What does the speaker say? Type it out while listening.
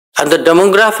and the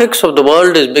demographics of the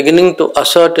world is beginning to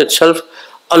assert itself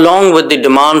along with the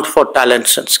demand for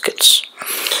talents and skills.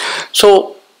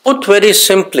 So, put very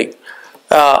simply,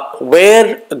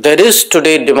 where there is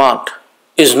today demand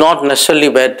is not necessarily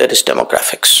where there is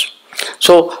demographics.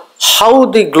 So, how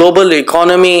the global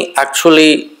economy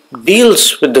actually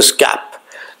deals with this gap,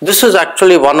 this is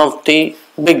actually one of the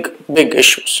big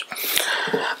issues.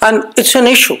 And it's an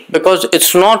issue because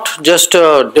it's not just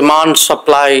a demand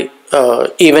supply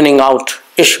evening out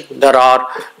issue. There are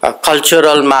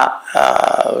cultural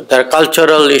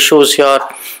issues here.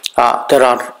 There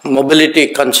are mobility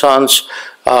concerns.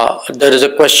 There is a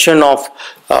question of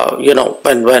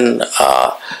when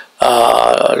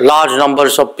large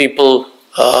numbers of people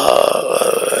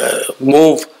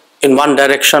move in one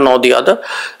direction or the other.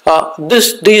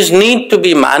 These need to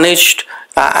be managed,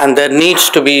 and there needs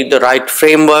to be the right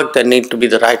framework, there need to be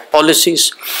the right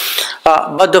policies.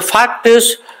 But the fact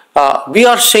is, we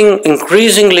are seeing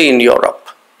increasingly in Europe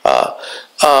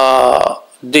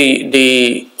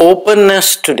the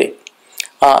openness today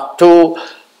to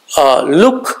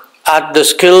look at the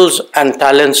skills and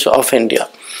talents of India.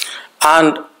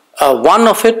 And one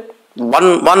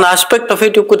aspect of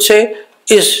it, you could say,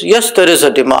 is yes, there is a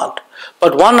demand,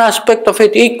 but one aspect of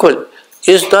it equal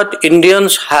is that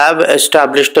Indians have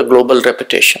established a global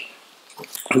reputation.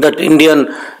 That Indian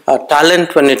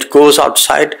talent, when it goes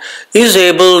outside, is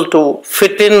able to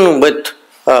fit in with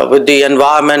the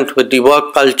environment, with the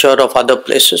work culture of other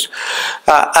places.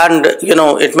 And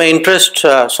it may interest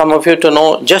some of you to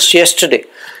know, just yesterday,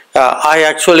 I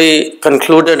actually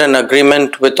concluded an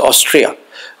agreement with Austria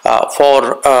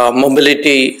for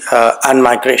mobility and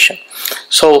migration.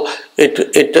 So it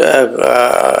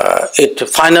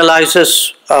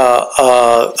finalizes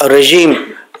a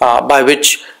regime by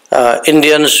which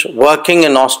Indians working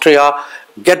in Austria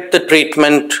get the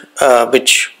treatment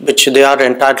which they are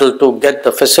entitled to, get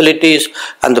the facilities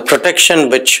and the protection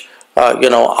which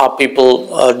our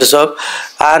people deserve.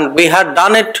 And we had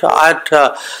done it. I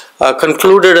had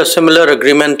concluded a similar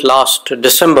agreement last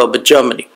December with Germany.